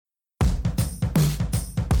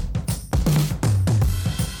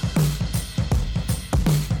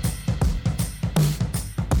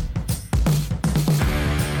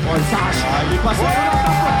passe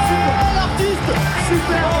super, l'artiste,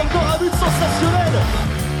 super, encore un but sensationnel.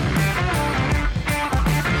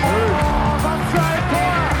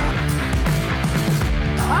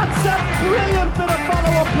 That's a brilliant bit of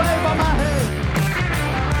follow-up play by Mahe.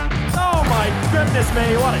 Oh my goodness me,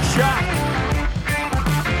 what a shot.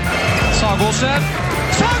 Sagosen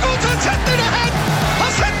setter det hen!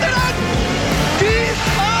 Han setter den! De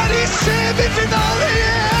i semifinale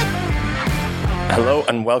igjen! Hello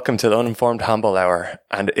and welcome to the Uninformed Handball Hour,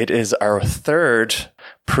 and it is our third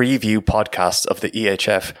preview podcast of the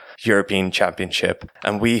EHF European Championship,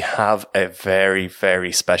 and we have a very,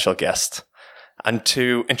 very special guest. And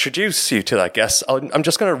to introduce you to that guest, I'm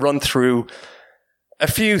just going to run through a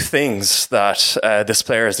few things that this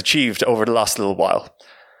player has achieved over the last little while.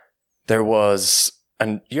 There was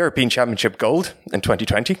an European Championship gold in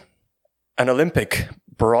 2020, an Olympic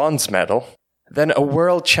bronze medal, then a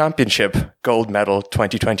World Championship gold medal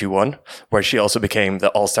 2021, where she also became the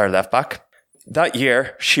All-Star left back. That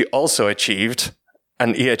year, she also achieved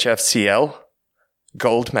an EHFCL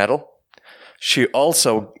gold medal. She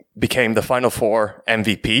also became the Final Four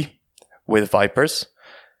MVP with Vipers.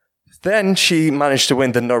 Then she managed to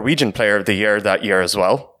win the Norwegian Player of the Year that year as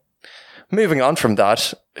well. Moving on from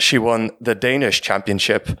that, she won the Danish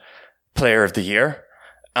Championship Player of the Year.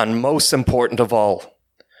 And most important of all,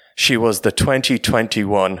 she was the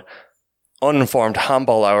 2021 Uninformed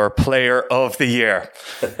Handball Hour Player of the Year.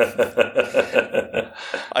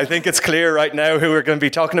 I think it's clear right now who we're going to be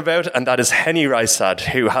talking about, and that is Henny Rystad,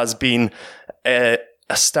 who has been a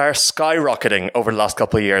star skyrocketing over the last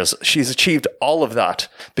couple of years. She's achieved all of that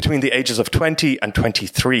between the ages of 20 and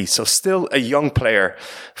 23. So still a young player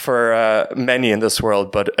for many in this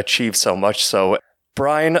world, but achieved so much. So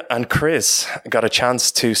Brian and Chris got a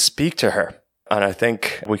chance to speak to her. And I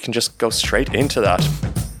think we can just go straight into that.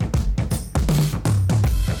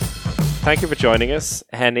 Thank you for joining us,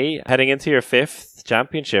 Henny. Heading into your fifth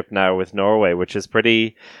championship now with Norway, which is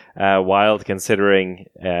pretty wild considering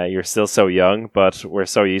you're still so young, but we're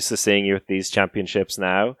so used to seeing you at these championships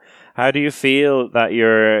now. How do you feel that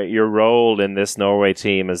your role in this Norway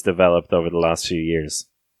team has developed over the last few years?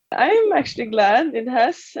 I'm actually glad it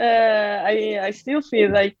has. I still feel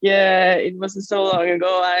like it wasn't so long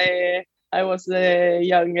ago. I was a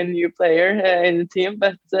young and new player in the team,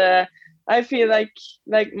 but I feel like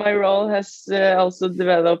my role has also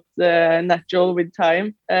developed natural with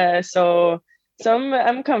time. So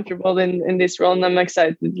I'm comfortable in this role, and I'm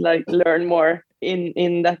excited to learn more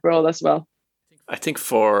in that role as well. I think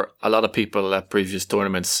for a lot of people at previous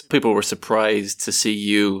tournaments, people were surprised to see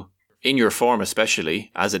you in your form,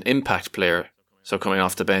 especially as an impact player. So coming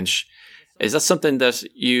off the bench, is that something that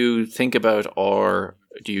you think about, or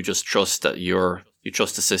do you just trust that you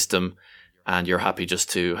trust the system and you're happy just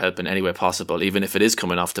to help in any way possible, even if it is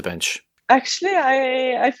coming off the bench? Actually,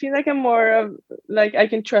 I feel like I'm more of I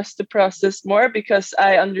can trust the process more because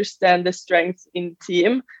I understand the strength in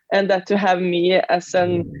team, and that to have me as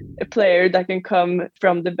a player that can come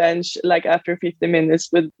from the bench after 50 minutes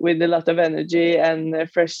with a lot of energy and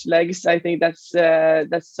fresh legs, I think that's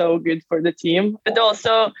so good for the team. But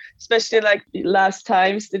also, especially last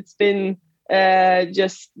times, it's been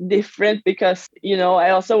just different because I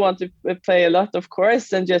also want to play a lot, of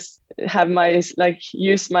course, and just have my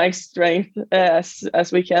use my strength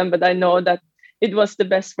as we can. But I know that it was the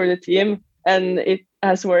best for the team, and it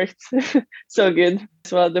has worked so good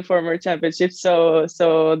as well, the former championship. So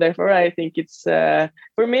therefore, I think it's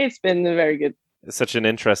for me it's been very good. It's such an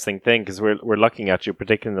interesting thing because we're looking at you,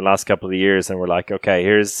 particularly in the last couple of years, and we're like, okay,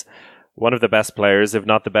 here's one of the best players, if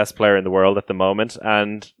not the best player in the world at the moment,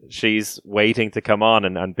 and she's waiting to come on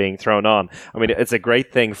and being thrown on. I mean, it's a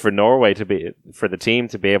great thing for Norway for the team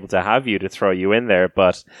to be able to have you, to throw you in there,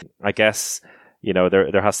 but I guess,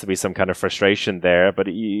 there has to be some kind of frustration there. But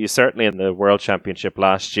you certainly in the World Championship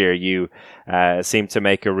last year, you seemed to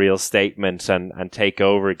make a real statement and take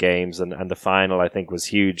over games, and the final, I think, was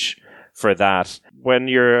huge for that. When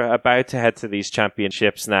you're about to head to these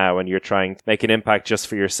championships now and you're trying to make an impact just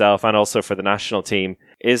for yourself and also for the national team,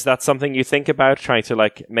 is that something you think about, trying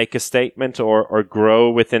to make a statement or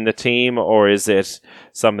grow within the team, or is it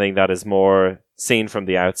something that is more seen from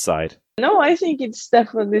the outside? No, I think it's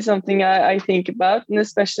definitely something I think about, and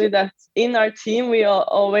especially that in our team we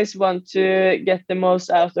always want to get the most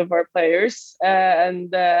out of our players,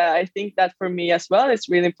 and I think that for me as well, it's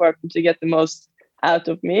really important to get the most out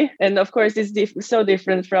of me. And of course, it's so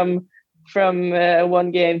different from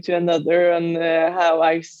one game to another on how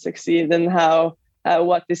I succeed and how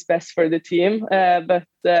what is best for the team. But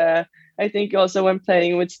I think also when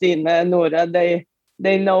playing with Stine and Nora, they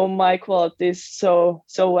know my qualities so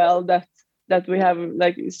well that that we have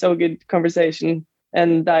like so good conversation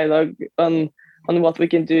and dialogue on what we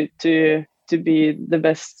can do to be the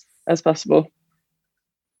best as possible.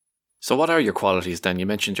 So what are your qualities then? You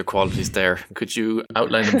mentioned your qualities there. Could you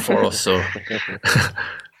outline them for us? So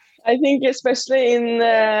I think especially in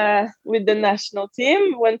with the national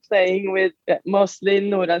team, when playing with mostly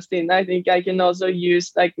Nora and Stina, I think I can also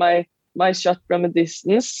use like my shot from a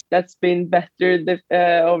distance. That's been better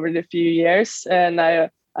over the few years, and I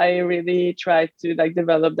really try to like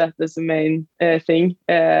develop that as the main thing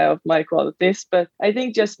of my qualities. But I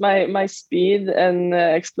think just my speed and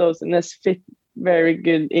explosiveness fit very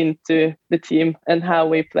good into the team and how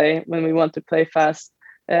we play when we want to play fast.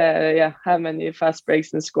 Have many fast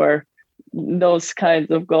breaks and score those kinds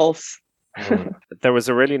of goals. There was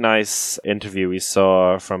a really nice interview we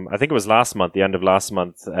saw from, I think it was last month, the end of last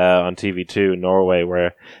month, on TV2 Norway,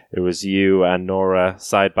 where it was you and Nora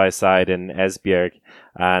side by side in Esbjerg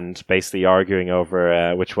and basically arguing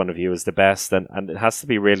over which one of you is the best. And it has to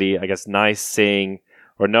be really, I guess, nice seeing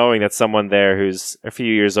or knowing that someone there who's a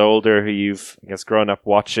few years older, who you've, I guess, grown up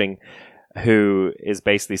watching, who is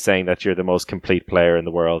basically saying that you're the most complete player in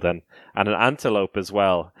the world and an antelope as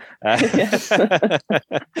well. That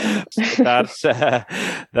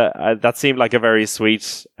seemed like a very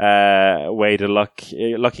sweet way to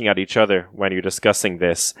looking at each other when you're discussing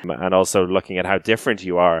this, and also looking at how different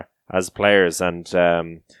you are as players, and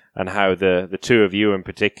how the two of you in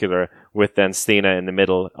particular, with then Stina in the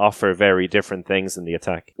middle, offer very different things in the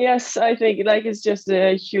attack. Yes, I think like it's just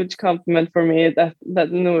a huge compliment for me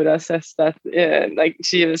that Nora says that, like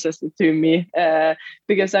she says it to me,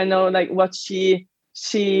 because I know like what she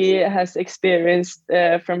has experienced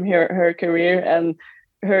from her career and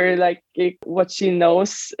her like what she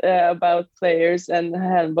knows about players and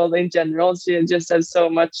handball in general. She just has so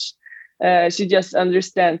much. She just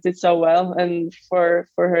understands it so well, and for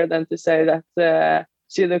her then to say that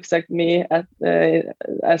she looks like me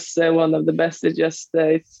as one of the best, it just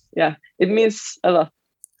it means a lot.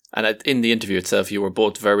 And in the interview itself, you were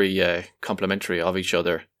both very complimentary of each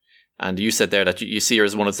other, and you said there that you see her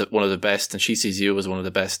as one of the best, and she sees you as one of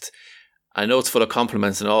the best. I know it's full of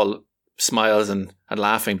compliments and all smiles and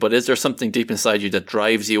laughing, but is there something deep inside you that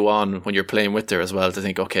drives you on when you're playing with her as well, to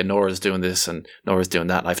think, okay, Nora's doing this and Nora's doing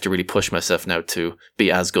that, I have to really push myself now to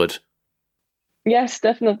be as good? Yes,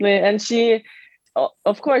 definitely. And she,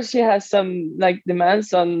 of course, she has some like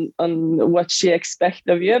demands on what she expects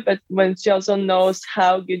of you, but when she also knows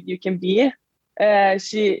how good you can be,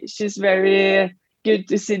 she's very good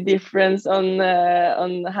to see difference on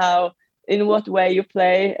how, in what way you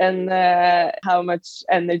play, and how much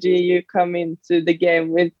energy you come into the game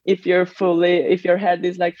with. If your head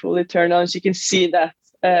is like fully turned on, she can see that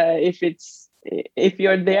if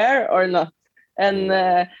you're there or not,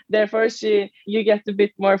 and therefore you get a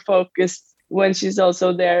bit more focused when she's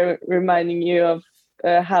also there, reminding you of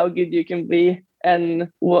how good you can be and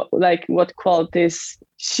what qualities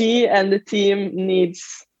she and the team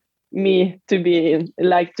needs me to be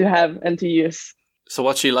like to have and to use. So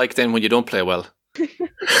what's she like then when you don't play well?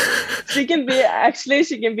 She can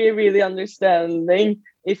be really understanding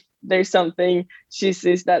if there's something she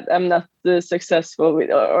sees that I'm not successful with,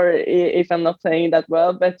 or if I'm not playing that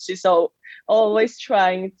well. But she's always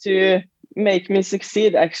trying to make me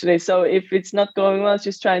succeed, actually. So if it's not going well,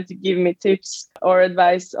 she's trying to give me tips or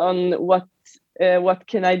advice on what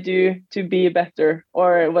can I do to be better,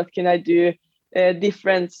 or what can I do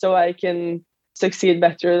different so I can succeed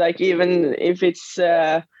better. Like even if it's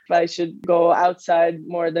if I should go outside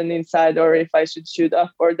more than inside, or if I should shoot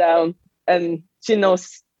up or down, and she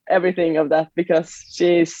knows everything of that because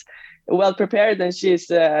she's well prepared and she's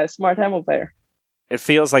a smart handball player. It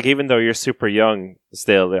feels like, even though you're super young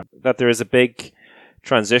still, that there is a big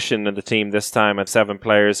transition in the team this time, at 7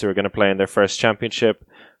 players who are going to play in their first championship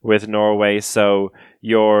with Norway. So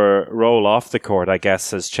your role off the court, I guess,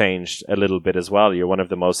 has changed a little bit as well. You're one of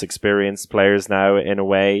the most experienced players now, in a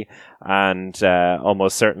way, and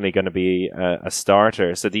almost certainly going to be a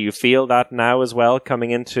starter. So do you feel that now as well, coming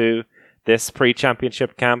into this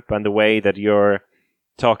pre-championship camp, and the way that you're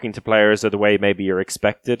talking to players, or the way maybe you're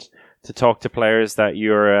expected to talk to players, that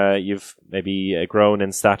you've maybe grown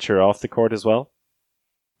in stature off the court as well?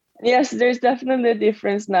 Yes, there's definitely a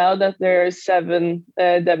difference now that there are 7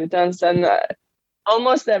 debutants, and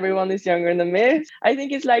almost everyone is younger than me. I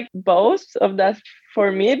think it's like both of that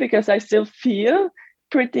for me, because I still feel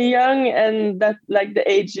pretty young, and that like the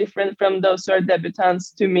age difference from those who are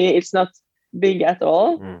debutants, to me, it's not big at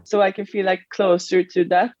all. So I can feel like closer to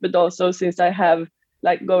that. But also, since I have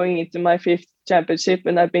like going into my 5th championship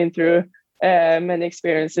and I've been through many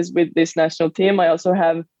experiences with this national team, I also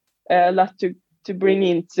have a lot to bring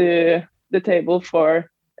into the table for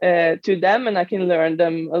to them, and I can learn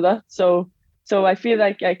them a lot. So I feel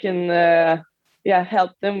like I can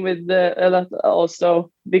help them with a lot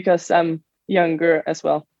also because I'm younger as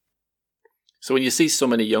well. So when you see so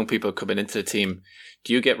many young people coming into the team,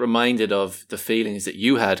 do you get reminded of the feelings that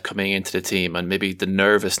you had coming into the team and maybe the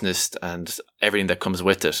nervousness and everything that comes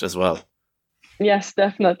with it as well? Yes,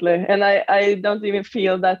 definitely. And I don't even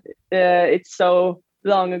feel that it's so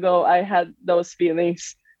long ago I had those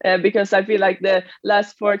feelings because I feel like the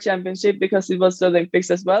last 4 championship, because it was the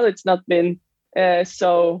Olympics as well, it's not been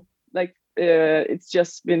so like it's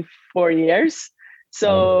just been 4 years.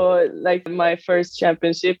 So like my first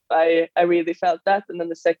championship, I really felt that. And then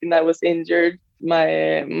the second I was injured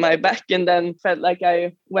my back, and then felt like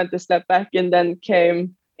I went a step back and then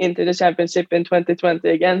came into the championship in 2020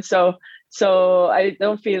 again. So I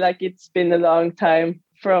don't feel like it's been a long time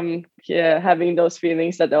from having those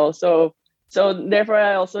feelings that also. So therefore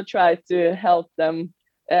I also try to help them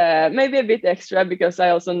maybe a bit extra because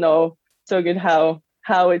I also know so good how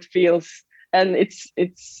it feels. And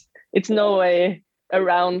it's no way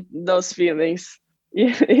around those feelings.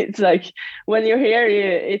 It's like when you're here,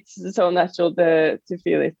 it's so natural to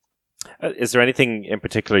feel it. Is there anything in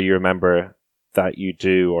particular you remember that you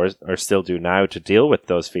do or still do now to deal with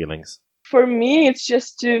those feelings? For me, it's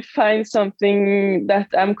just to find something that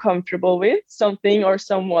I'm comfortable with, something or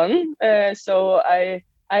someone. So I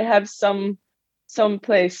have some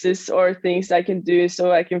places or things I can do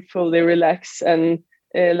so I can fully relax and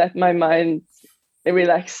let my mind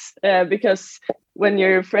relax. Because when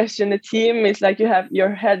you're fresh in the team, it's like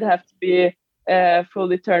your head have to be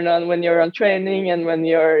fully turned on when you're on training and when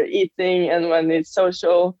you're eating and when it's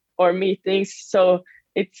social or meetings. So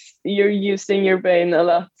you're using your brain a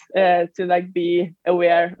lot to like be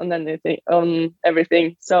aware on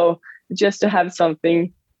everything. So just to have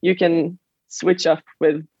something you can switch up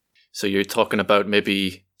with. So you're talking about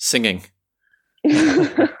maybe singing.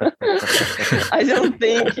 I don't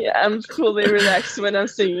think I'm fully relaxed when I'm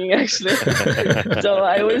singing, actually. So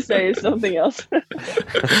I would say something else.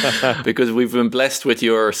 Because we've been blessed with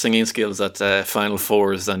your singing skills at Final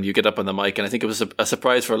Fours, and you get up on the mic, and I think it was a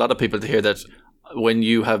surprise for a lot of people to hear that when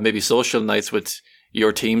you have maybe social nights with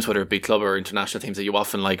your teams, whether it be club or international teams, that you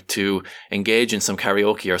often like to engage in some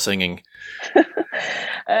karaoke or singing.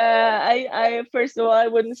 I first of all, I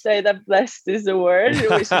wouldn't say that blessed is a word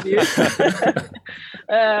we should use.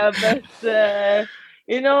 But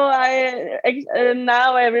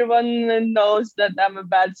now everyone knows that I'm a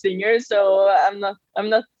bad singer, so I'm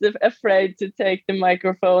not afraid to take the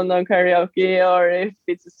microphone on karaoke or if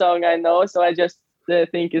it's a song I know. So I just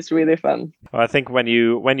think it's really fun. Well, I think when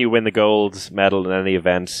you win the gold medal in any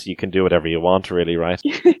event, you can do whatever you want, really, right?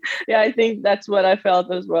 Yeah, I think that's what I felt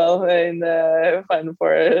as well in the Final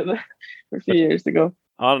Four a few years ago.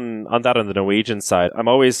 On that, on the Norwegian side, I'm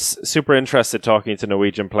always super interested talking to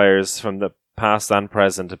Norwegian players from the past and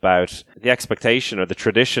present about the expectation or the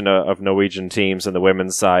tradition of Norwegian teams on the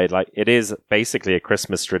women's side. Like, it is basically a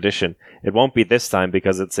Christmas tradition. It won't be this time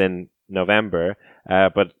because it's in November,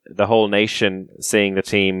 but the whole nation seeing the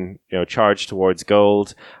team, charge towards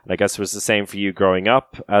gold. And I guess it was the same for you growing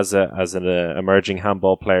up as an emerging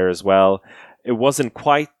handball player as well. It wasn't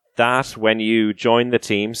quite that when you joined the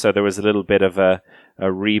team, so there was a little bit of a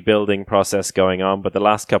rebuilding process going on. But the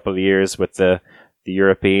last couple of years with the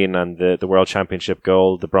European and the World Championship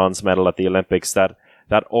gold, the bronze medal at the Olympics, that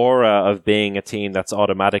aura of being a team that's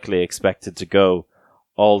automatically expected to go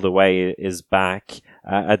all the way is back.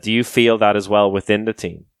 Do you feel that as well within the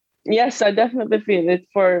team? Yes, I definitely feel it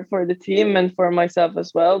for the team and for myself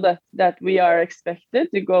as well, that we are expected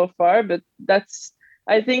to go far. But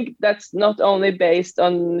I think that's not only based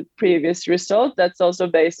on previous results, that's also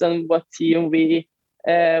based on what team we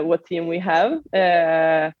have,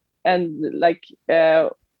 and like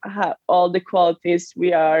all the qualities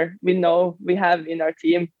we know we have in our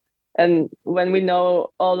team. And when we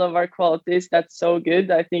know all of our qualities, that's so good.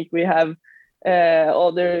 I think we have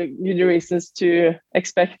all the good reasons to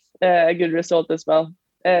expect a good result as well.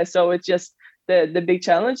 So it's just the big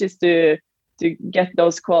challenge is to get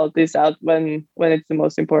those qualities out when it's the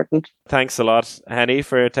most important. Thanks a lot, Henny,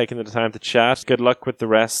 for taking the time to chat. Good luck with the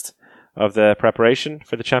rest of the preparation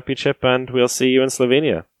for the championship, and we'll see you in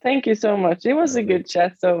Slovenia. Thank you so much. It was a good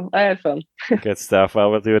chat, so I had fun. Good stuff.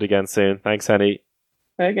 Well, we'll do it again soon. Thanks, Henny.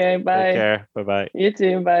 Okay, bye. Take care. Bye-bye. You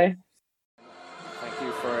too, bye. Thank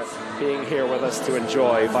you for being here with us to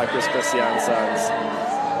enjoy Vickers Kristiansands'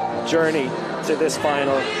 journey to this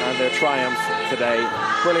final and their triumph today.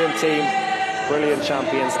 Brilliant team, brilliant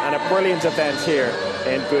champions, and a brilliant event here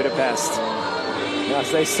in Budapest.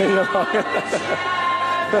 As they sing along.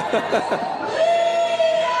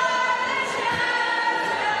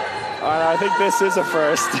 I think this is a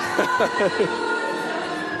first.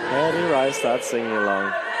 Henny Rystad singing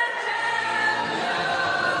along.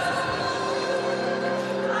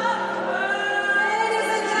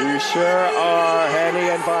 You sure are, Henny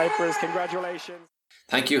and Vipers. Congratulations.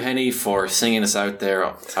 Thank you, Henny, for singing us out there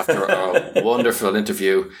after a wonderful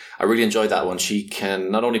interview. I really enjoyed that one. She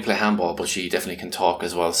can not only play handball, but she definitely can talk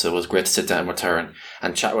as well. So it was great to sit down with her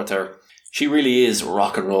and chat with her. She really is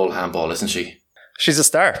rock and roll handball, isn't she? She's a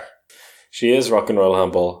star. She is rock and roll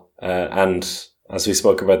handball. And as we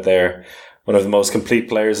spoke about there, one of the most complete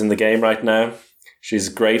players in the game right now. She's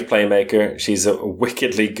a great playmaker. She's a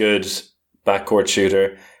wickedly good backcourt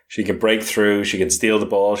shooter. She can break through, she can steal the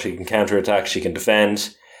ball, she can counterattack, she can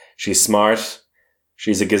defend. She's smart.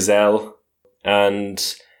 She's a gazelle.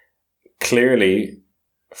 And clearly,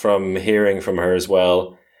 from hearing from her as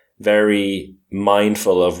well, very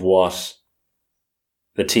mindful of what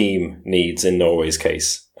the team needs in Norway's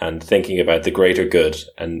case and thinking about the greater good.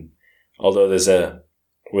 And although there's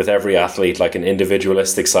with every athlete, like an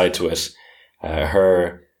individualistic side to it,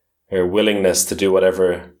 her willingness to do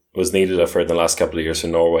whatever was needed of her in the last couple of years for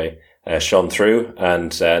Norway shone through,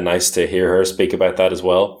 and nice to hear her speak about that as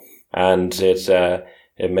well. And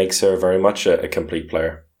it makes her very much a complete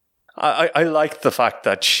player. I liked the fact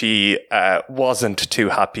that she wasn't too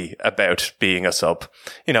happy about being a sub.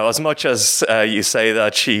 You know, as much as you say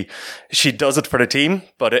that she does it for the team,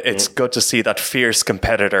 but it's good to see that fierce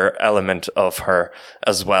competitor element of her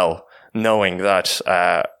as well, knowing that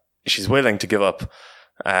she's willing to give up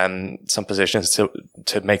some positions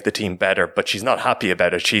to make the team better, but she's not happy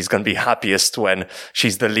about it. She's going to be happiest when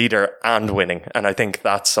she's the leader and winning. And I think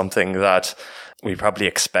that's something that we probably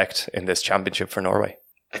expect in this championship for Norway.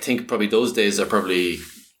 I think probably those days are probably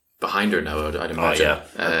behind her now, I'd imagine,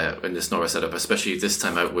 in this Norway setup, especially this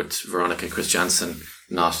time out with Veronica Christiansen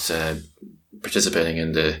not participating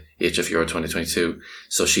in the EHF Euro 2022.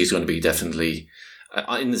 So she's going to be definitely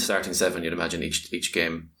in the starting seven, you'd imagine, each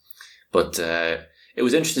game. But it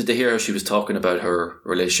was interesting to hear how she was talking about her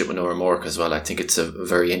relationship with Nora Mork as well. I think it's a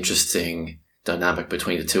very interesting dynamic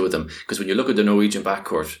between the two of them. Because when you look at the Norwegian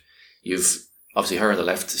backcourt, you've obviously her on the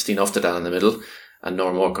left, Stine Oftedal in the middle, and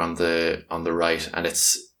Nora Mork on the right. And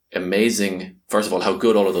it's amazing, first of all, how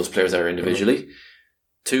good all of those players are individually.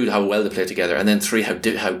 Two, how well they play together. And then three, how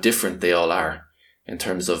different they all are in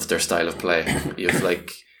terms of their style of play. You've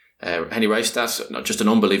like Henny Rystad, not just an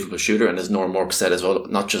unbelievable shooter, and as Nora Mork said as well,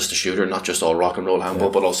 not just a shooter, not just all rock and roll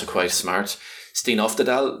handball, but also quite smart. Stine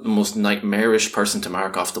Oftedal, the most nightmarish person to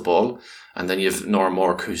mark off the ball, and then you've Nora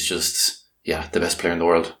Mork, who's just the best player in the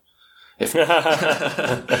world.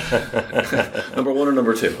 Number one or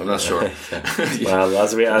number two, I'm not sure. Well,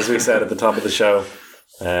 as we said at the top of the show,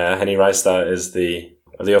 Henny Rystad is the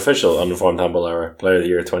official Uninformed Handball Hour Player of the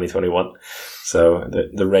Year 2021. So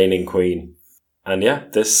the reigning queen. And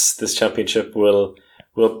this championship will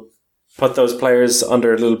put those players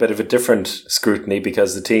under a little bit of a different scrutiny,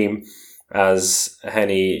 because the team, as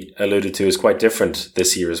Henny alluded to, is quite different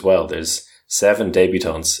this year as well. There's 7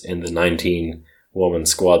 debutants in the 19-woman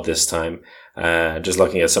squad this time. Just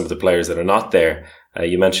looking at some of the players that are not there,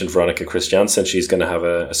 you mentioned Veronica Christiansen. She's going to have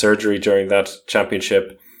a surgery during that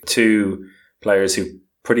championship. 2 players who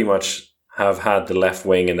pretty much have had the left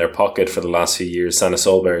wing in their pocket for the last few years, Sanna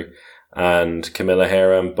Solberg and Camilla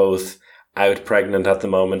Heron, both out pregnant at the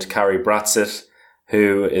moment. Kari Bratzit,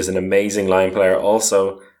 who is an amazing line player,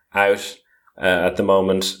 also out at the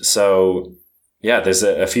moment. So there's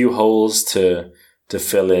a few holes to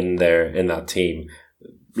fill in there in that team.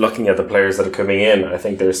 Looking at the players that are coming in, I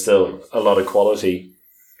think there's still a lot of quality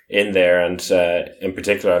in there. And in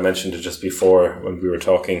particular, I mentioned it just before when we were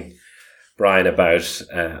talking, Brian, about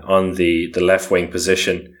on the left wing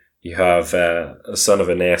position, you have a son of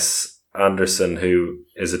Ines Anderson, who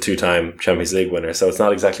is a 2-time Champions League winner. So it's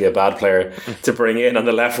not exactly a bad player to bring in on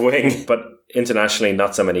the left wing, but internationally,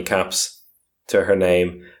 not so many caps to her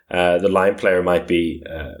name. The line player might be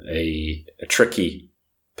a tricky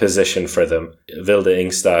position for them. Vilde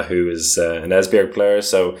Ingstad, who is an Esbjerg player,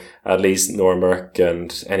 so at least Nora Mork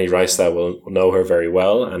and Henny Rystad will know her very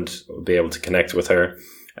well and will be able to connect with her.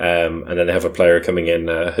 And then they have a player coming in,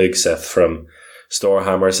 Hugseth from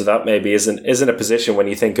Storhamar. So that maybe isn't a position when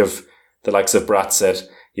you think of the likes of Bratzit,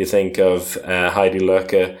 you think of Heidi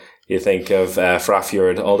Löke, you think of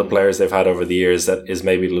Frafjord, all the players they've had over the years, that is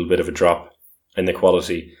maybe a little bit of a drop in the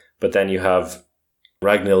quality. But then you have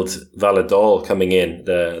Ragnhild Valedal coming in,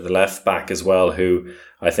 the left back as well, who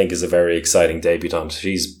I think is a very exciting debutant.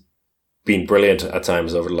 She's been brilliant at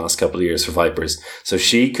times over the last couple of years for Vipers. So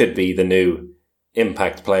she could be the new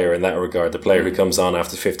impact player in that regard, the player who comes on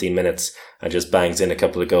after 15 minutes and just bangs in a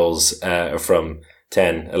couple of goals from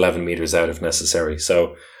 10, 11 meters out if necessary.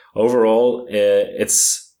 So overall,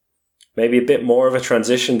 it's maybe a bit more of a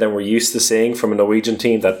transition than we're used to seeing from a Norwegian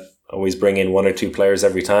team that always bring in 1 or 2 players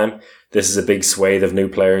every time. This is a big swathe of new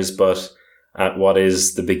players, but at what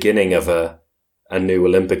is the beginning of a new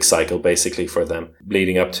Olympic cycle, basically, for them,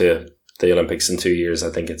 leading up to the Olympics in 2 years. I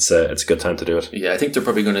think it's a good time to do it. Yeah, I think they're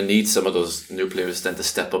probably going to need some of those new players then to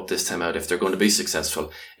step up this time out if they're going to be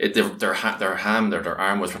successful. Their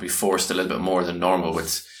arm was probably forced a little bit more than normal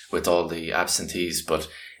with all the absentees, but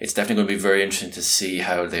it's definitely going to be very interesting to see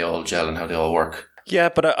how they all gel and how they all work. Yeah,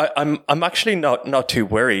 but I'm actually not too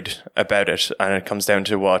worried about it, and it comes down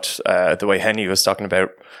to what the way Henny was talking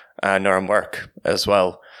about Norum Work as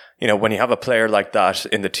well. You know, when you have a player like that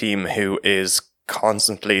in the team who is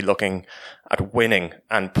constantly looking at winning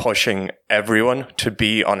and pushing everyone to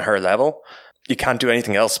be on her level, you can't do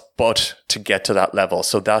anything else but to get to that level.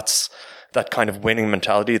 So that's that kind of winning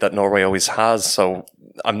mentality that Norway always has. So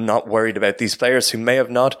I'm not worried about these players who may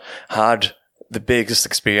have not had the biggest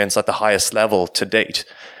experience at the highest level to date.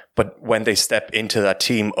 But when they step into that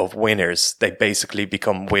team of winners, they basically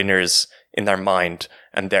become winners in their mind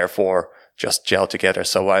and therefore just gel together.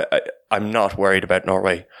 So I'm not worried about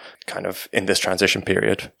Norway kind of in this transition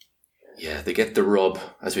period. Yeah, they get the rub,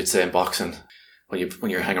 as we'd say in boxing, when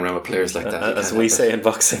you're hanging around with players like that. As we say in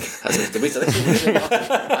boxing.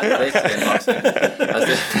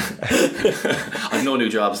 I've no new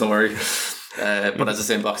jobs, don't worry. But as I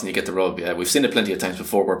say in boxing, you get the rub. Yeah, we've seen it plenty of times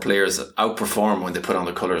before where players outperform when they put on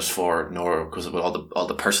the colours for Norway because of all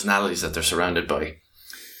the personalities that they're surrounded by.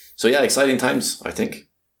 So yeah, exciting times, I think.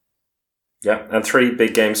 Yeah, and 3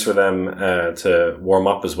 big games for them to warm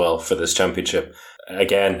up as well for this championship.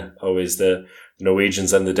 Again, always the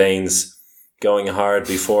Norwegians and the Danes going hard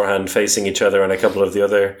beforehand, facing each other and a couple of the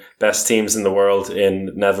other best teams in the world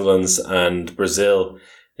in Netherlands and Brazil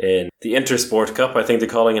in the Intersport Cup. I think they're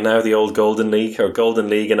calling it now the Old Golden League, or Golden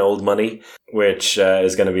League in Old Money, which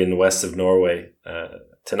is going to be in the west of Norway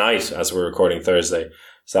tonight as we're recording Thursday,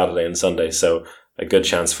 Saturday and Sunday. So a good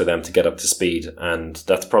chance for them to get up to speed. And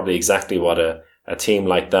that's probably exactly what a team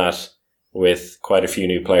like that with quite a few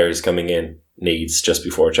new players coming in needs just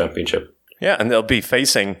before a championship. Yeah, and they'll be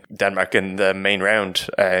facing Denmark in the main round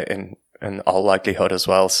in all likelihood as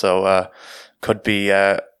well. So could be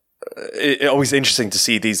always interesting to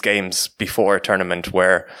see these games before a tournament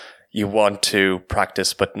where you want to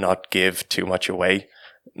practice but not give too much away,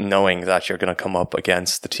 knowing that you're going to come up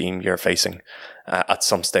against the team you're facing at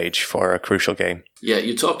some stage for a crucial game. Yeah,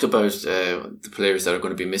 you talked about the players that are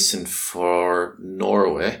going to be missing for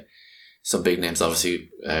Norway. Some big names, obviously,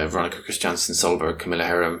 Veronica Christiansen, Solberg, Camilla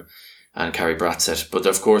Herrem and Kari Bratseth. But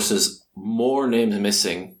of course, there's more names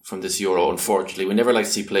missing from this Euro, unfortunately. We never like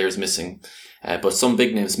to see players missing, but some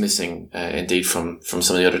big names missing indeed from some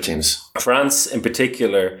of the other teams. France in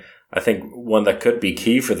particular, I think one that could be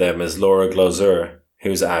key for them is Laura Glauseur,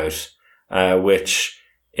 who's out, which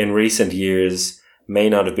in recent years may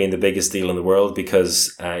not have been the biggest deal in the world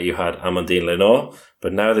because you had Amandine Lenoir,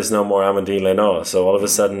 but now there's no more Amandine Lenoir. So all of a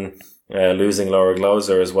sudden, losing Laura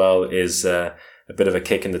Glauseur as well is a bit of a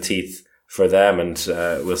kick in the teeth for them, and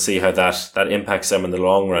we'll see how that impacts them in the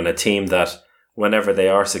long run. A team that, whenever they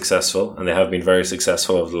are successful, and they have been very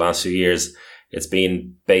successful over the last few years, it's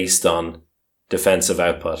been based on defensive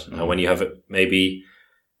output. Mm-hmm. And when you have maybe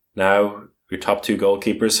now your top 2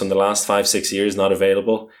 goalkeepers from the last 5-6 years not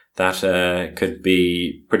available, that could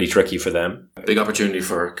be pretty tricky for them. Big opportunity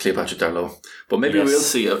for Cleopatra Darlot. But maybe we'll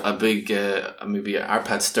see a big, maybe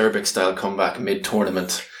Arpad Sterbik style comeback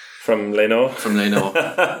mid-tournament. From Leno? From Leno.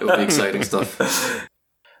 It would be exciting stuff.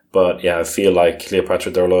 But yeah, I feel like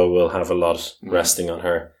Cleopatra Darlot will have a lot resting on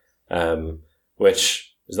her,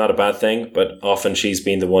 which is not a bad thing, but often she's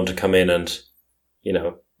been the one to come in and, you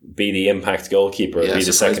know, be the impact goalkeeper, be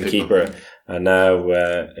the second keeper, and now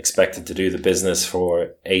expected to do the business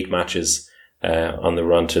for 8 matches on the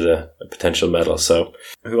run to the potential medal. So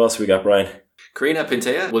who else we got, Brian? Karina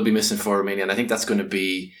Pintea will be missing for Romania, and I think that's going to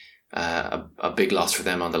be a big loss for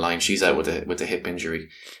them on the line. She's out with a hip injury,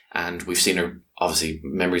 and we've seen her, obviously,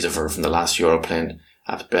 memories of her from the last Euro playing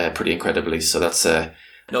pretty incredibly. So that's a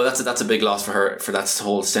big loss for her, for that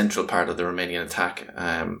whole central part of the Romanian attack,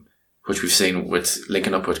 which we've seen with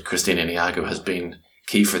linking up with Cristina Niagu has been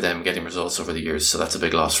key for them getting results over the years. So that's a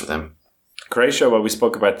big loss for them. Croatia, well, we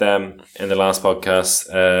spoke about them in the last podcast.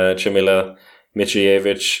 Chamila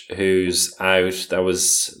Mitrojevic, who's out, that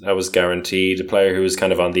was guaranteed. A player who was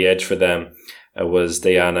kind of on the edge for them was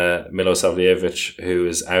Dejana Milosavljevic, who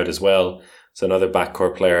is out as well. So another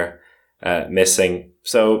backcourt player. missing.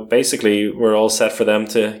 So basically, we're all set for them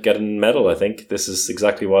to get a medal, I think. This is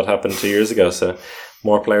exactly what happened 2 years ago. So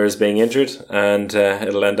more players being injured, and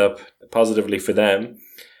it'll end up positively for them.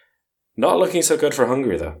 Not looking so good for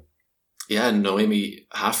Hungary, though. Yeah, Noemi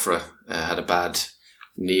Hafra had a bad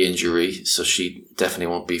knee injury, so she definitely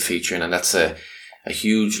won't be featuring, and that's a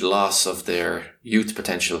huge loss of their youth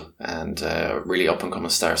potential and really up-and-coming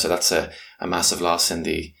star. So that's a massive loss in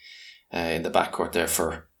the backcourt there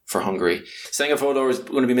for Hungary. Stenga Fodor is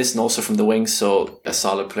going to be missing also from the wing, so a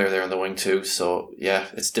solid player there on the wing too. So yeah,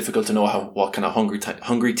 it's difficult to know what kind of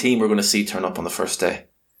Hungary team we're going to see turn up on the first day.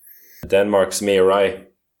 Denmark's Mia Rai,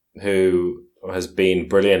 who has been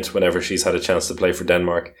brilliant whenever she's had a chance to play for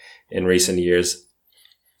Denmark in recent years.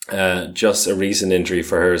 Just a recent injury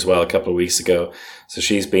for her as well a couple of weeks ago. So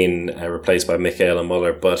she's been replaced by Michaela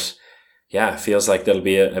Muller. But yeah, it feels like there'll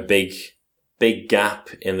be a big gap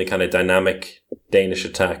in the kind of dynamic Danish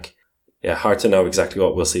attack. Yeah, hard to know exactly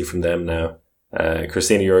what we'll see from them now.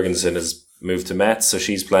 Christina Jorgensen has moved to Metz, so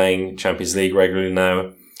she's playing Champions League regularly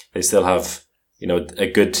now. They still have,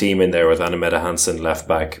 a good team in there with Anna Mette Hansen left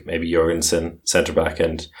back, maybe Jorgensen centre back,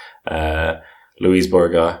 and Louise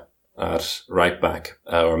Borga at right back,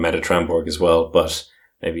 or Mette Tramborg as well, but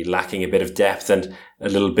maybe lacking a bit of depth and a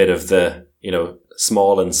little bit of the,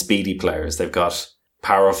 small and speedy players. They've got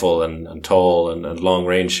powerful and tall and long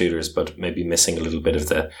range shooters, but maybe missing a little bit of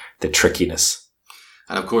the trickiness.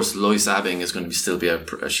 And of course, Lois Abbing is going to still be out.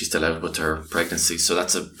 She's still out with her pregnancy, so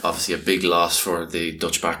that's obviously a big loss for the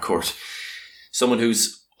Dutch backcourt. Someone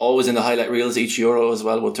who's always in the highlight reels each Euro as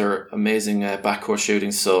well with her amazing backcourt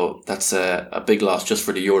shooting. So that's a big loss just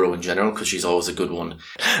for the Euro in general, because she's always a good one.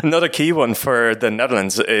 Another key one for the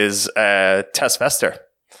Netherlands is Tess Vester,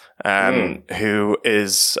 who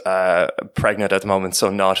is pregnant at the moment, so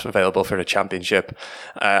not available for the championship.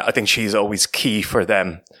 I think she's always key for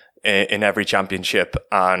them in every championship.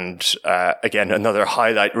 And again, another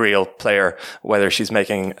highlight reel player, whether she's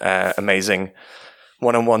making amazing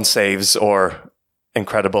one-on-one saves or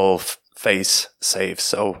incredible face saves.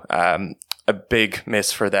 So a big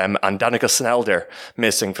miss for them. And Danica Snelder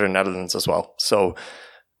missing for the Netherlands as well. So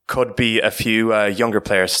could be a few younger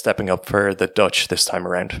players stepping up for the Dutch this time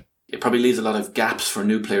around. It probably leaves a lot of gaps for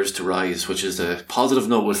new players to rise, which is a positive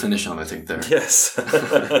note we'll finish on, I think, there. Yes,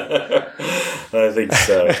 I think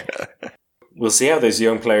so. We'll see how those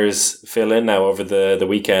young players fill in now over the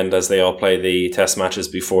weekend as they all play the test matches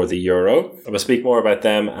before the Euro. I will speak more about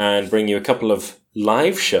them and bring you a couple of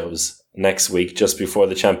live shows next week, just before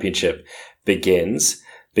the championship begins.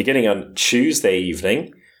 Beginning on Tuesday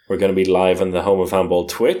evening, we're going to be live on the Home of Handball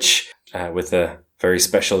Twitch with a very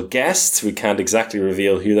special guest. We can't exactly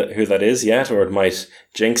reveal who that is yet, or it might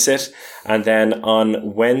jinx it. And then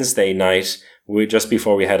on Wednesday night, just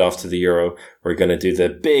before we head off to the Euro, we're going to do the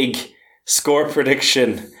big score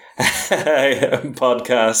prediction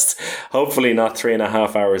podcast. Hopefully not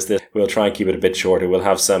 3.5 hours. We'll try and keep it a bit shorter. We'll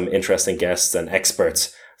have some interesting guests and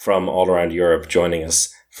experts from all around Europe joining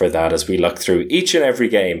us for that as we look through each and every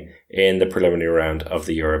game in the preliminary round of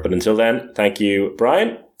the Euro. But until then, thank you,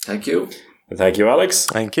 Brian. Thank you. And thank you, Alex.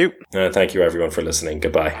 Thank you. And thank you, everyone, for listening.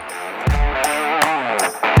 Goodbye.